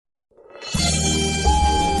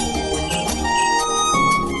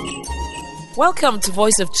Welcome to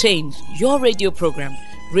Voice of Change, your radio program,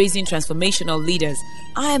 raising transformational leaders.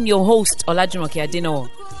 I am your host, Olajumoke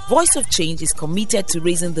Adenowo. Voice of Change is committed to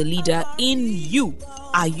raising the leader in you.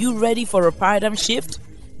 Are you ready for a paradigm shift?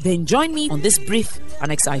 Then join me on this brief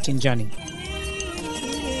and exciting journey.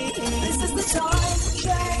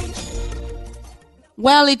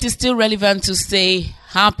 Well, it is still relevant to say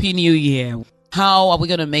Happy New Year. How are we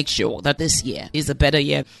going to make sure that this year is a better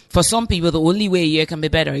year? For some people, the only way a year can be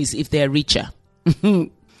better is if they're richer.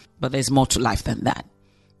 But there's more to life than that.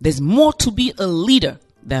 There's more to be a leader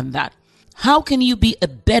than that. How can you be a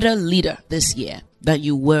better leader this year than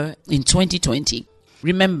you were in 2020?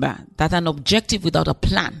 Remember that an objective without a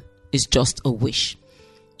plan is just a wish.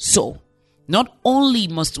 So, not only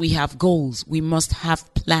must we have goals, we must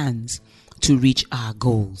have plans to reach our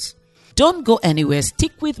goals. Don't go anywhere.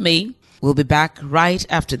 Stick with me. We'll be back right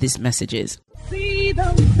after these messages.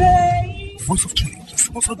 Voice of Change is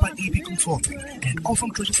sponsored by EB Consulting and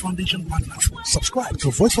Awesome Treasures Foundation partners. Subscribe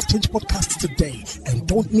to Voice of Change podcast today and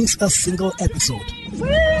don't miss a single episode.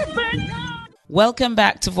 Welcome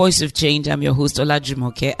back to Voice of Change. I'm your host,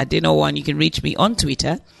 Olajumoke Adenowo, and you can reach me on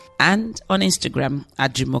Twitter and on Instagram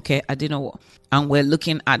at Jumoke Adenowo. And we're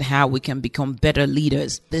looking at how we can become better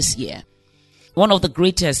leaders this year. One of the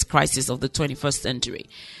greatest crises of the 21st century,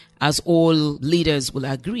 as all leaders will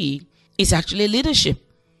agree, is actually leadership.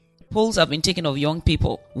 Polls have been taken of young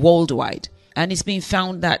people worldwide, and it's been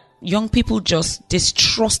found that young people just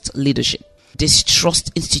distrust leadership,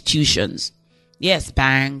 distrust institutions. Yes,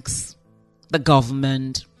 banks, the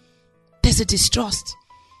government. There's a distrust.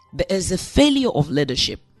 There is a failure of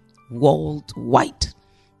leadership worldwide.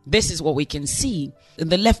 This is what we can see in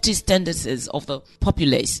the leftist tendencies of the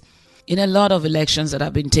populace in a lot of elections that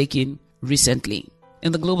have been taken recently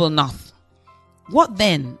in the global north. What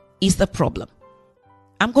then is the problem?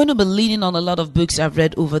 I'm going to be leaning on a lot of books I've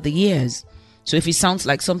read over the years. So if it sounds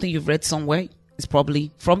like something you've read somewhere, it's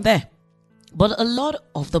probably from there. But a lot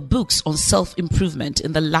of the books on self-improvement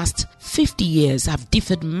in the last 50 years have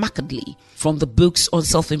differed markedly from the books on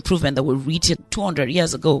self-improvement that were written 200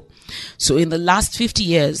 years ago. So in the last 50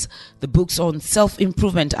 years, the books on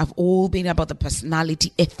self-improvement have all been about the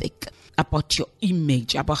personality ethic, about your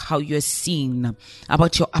image, about how you're seen,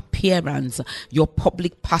 about your appearance, your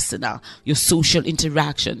public persona, your social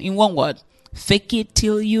interaction. In one word, fake it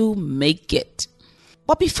till you make it.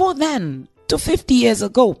 But before then, to 50 years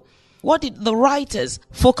ago, what did the writers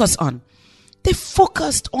focus on? They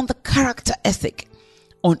focused on the character ethic,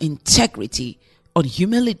 on integrity, on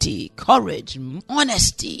humility, courage,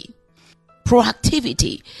 honesty,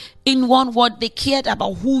 proactivity. In one word, they cared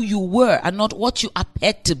about who you were and not what you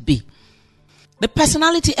appeared to be. The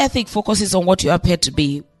personality ethic focuses on what you appear to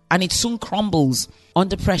be, and it soon crumbles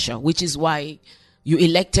under pressure, which is why you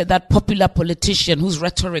elected that popular politician whose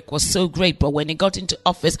rhetoric was so great, but when he got into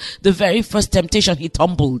office, the very first temptation, he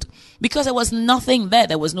tumbled because there was nothing there.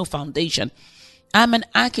 There was no foundation. I'm an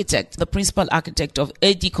architect, the principal architect of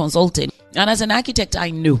AD Consulting. And as an architect, I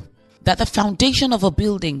know that the foundation of a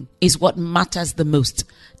building is what matters the most.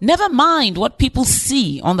 Never mind what people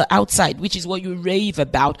see on the outside, which is what you rave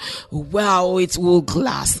about. Wow, it's all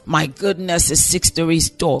glass. My goodness, it's 6 stories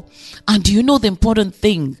tall. And do you know the important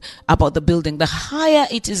thing about the building? The higher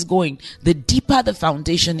it is going, the deeper the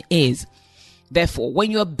foundation is. Therefore, when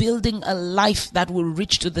you're building a life that will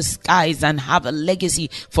reach to the skies and have a legacy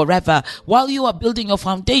forever, while you are building your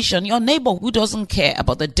foundation, your neighbor who doesn't care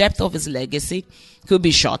about the depth of his legacy, could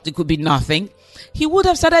be short, it could be nothing. He would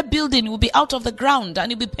have started building, he would be out of the ground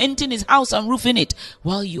and he'll be painting his house and roofing it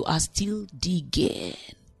while you are still digging.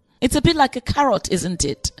 It's a bit like a carrot, isn't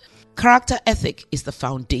it? Character ethic is the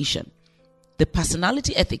foundation. The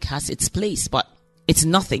personality ethic has its place, but it's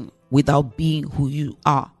nothing without being who you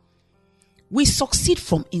are. We succeed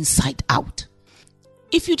from inside out.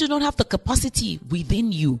 If you do not have the capacity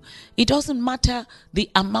within you, it doesn't matter the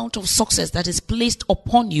amount of success that is placed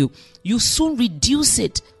upon you. You soon reduce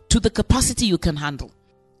it to the capacity you can handle.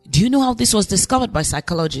 Do you know how this was discovered by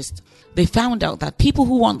psychologists? They found out that people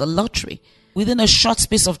who won the lottery within a short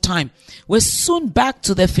space of time were soon back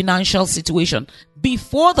to their financial situation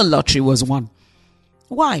before the lottery was won.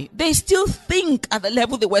 Why? They still think at the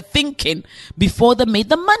level they were thinking before they made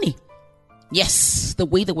the money. Yes, the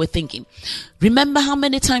way they were thinking. Remember how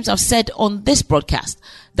many times I've said on this broadcast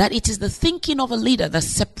that it is the thinking of a leader that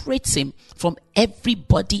separates him from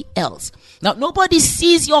everybody else. Now, nobody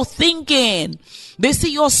sees your thinking. They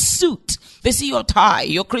see your suit. They see your tie,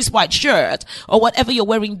 your crisp white shirt, or whatever you're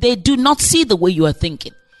wearing. They do not see the way you are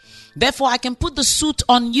thinking. Therefore, I can put the suit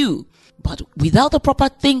on you, but without the proper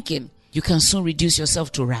thinking, you can soon reduce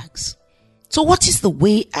yourself to rags. So what is the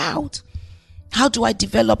way out? How do I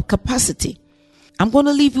develop capacity? I'm going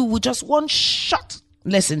to leave you with just one short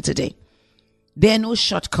lesson today. There are no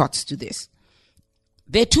shortcuts to this.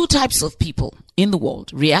 There are two types of people in the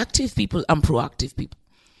world, reactive people and proactive people.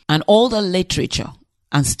 And all the literature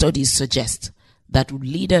and studies suggest that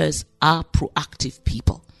leaders are proactive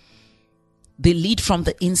people. They lead from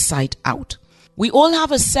the inside out. We all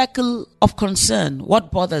have a circle of concern. What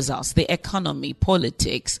bothers us? The economy,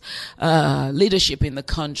 politics, leadership in the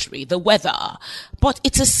country, the weather. But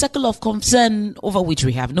it's a circle of concern over which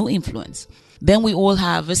we have no influence. Then we all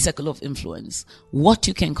have a circle of influence, what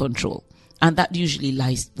you can control. And that usually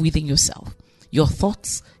lies within yourself. Your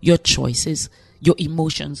thoughts, your choices, your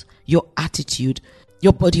emotions, your attitude,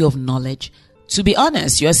 your body of knowledge. To be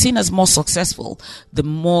honest, you are seen as more successful the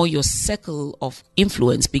more your circle of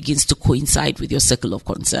influence begins to coincide with your circle of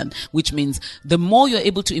concern, which means the more you're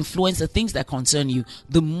able to influence the things that concern you,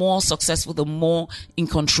 the more successful, the more in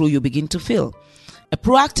control you begin to feel. A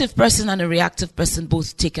proactive person and a reactive person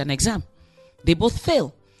both take an exam. They both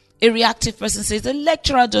fail. A reactive person says, the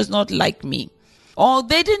lecturer does not like me. Or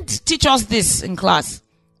they didn't teach us this in class.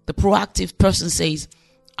 The proactive person says,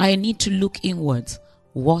 I need to look inwards.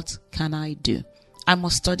 What can I do? I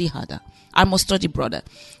must study harder. I must study broader.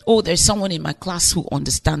 Oh, there's someone in my class who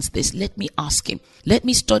understands this. Let me ask him. Let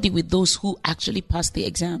me study with those who actually pass the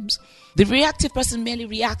exams. The reactive person merely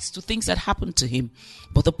reacts to things that happen to him.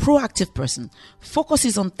 But the proactive person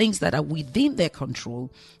focuses on things that are within their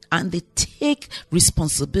control and they take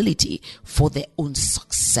responsibility for their own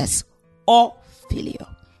success or failure.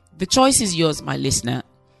 The choice is yours, my listener.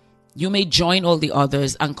 You may join all the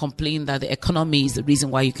others and complain that the economy is the reason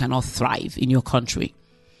why you cannot thrive in your country.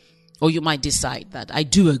 Or you might decide that I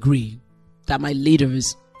do agree that my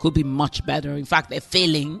leaders could be much better. In fact, they're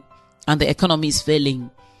failing and the economy is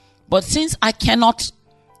failing. But since I cannot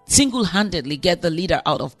single-handedly get the leader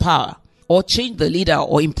out of power or change the leader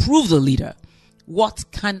or improve the leader, what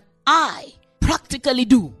can I practically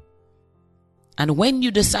do? And when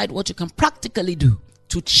you decide what you can practically do,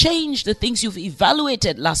 to change the things you've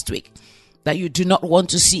evaluated last week that you do not want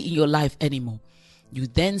to see in your life anymore, you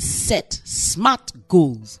then set smart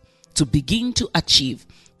goals to begin to achieve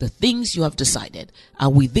the things you have decided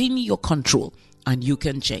are within your control and you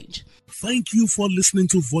can change. Thank you for listening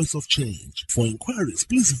to Voice of Change. For inquiries,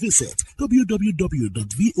 please visit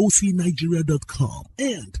www.vocnigeria.com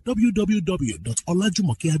and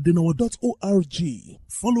www.olajumokeadenawa.org.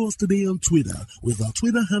 Follow us today on Twitter with our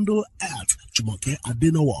Twitter handle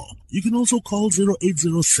 @JumokeAdenawa. You can also call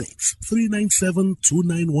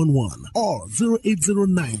 0806-397-2911 or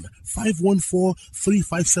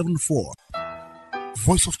 0809-514-3574.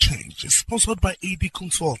 Voice of Change is sponsored by AB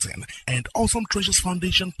Consulting and Awesome Treasures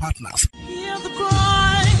Foundation partners. Hear the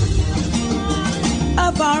cry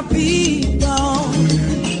of our people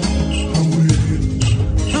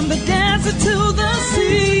from the desert to the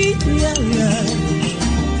sea,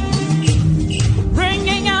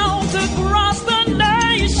 bringing out across the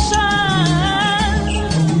nation,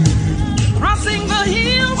 crossing the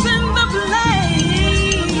hills in the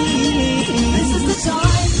plain. This is the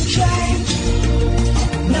time to change.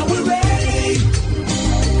 Now we're ready.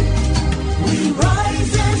 We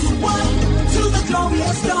rise as one to the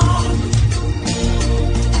glorious dawn.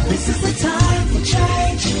 This is the time for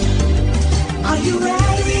change. Are you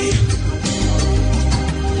ready?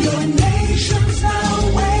 Your nation's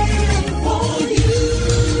now waiting for you.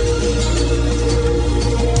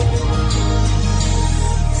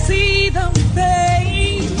 See the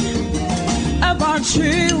faith of our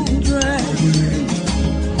children.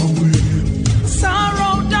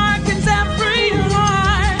 Sorrow darkens every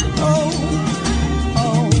heart. Oh,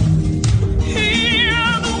 oh. Hear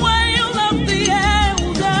the wail of the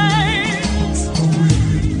elders.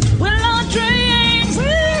 Will our dreams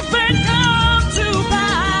even come to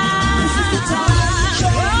pass? This is the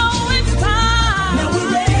time. Oh, it's time. Now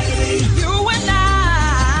we're ready. You and I.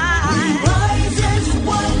 We rise as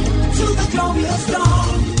one to the glorious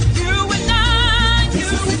dawn. You and I. This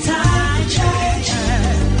is the time to change.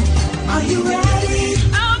 Are you ready?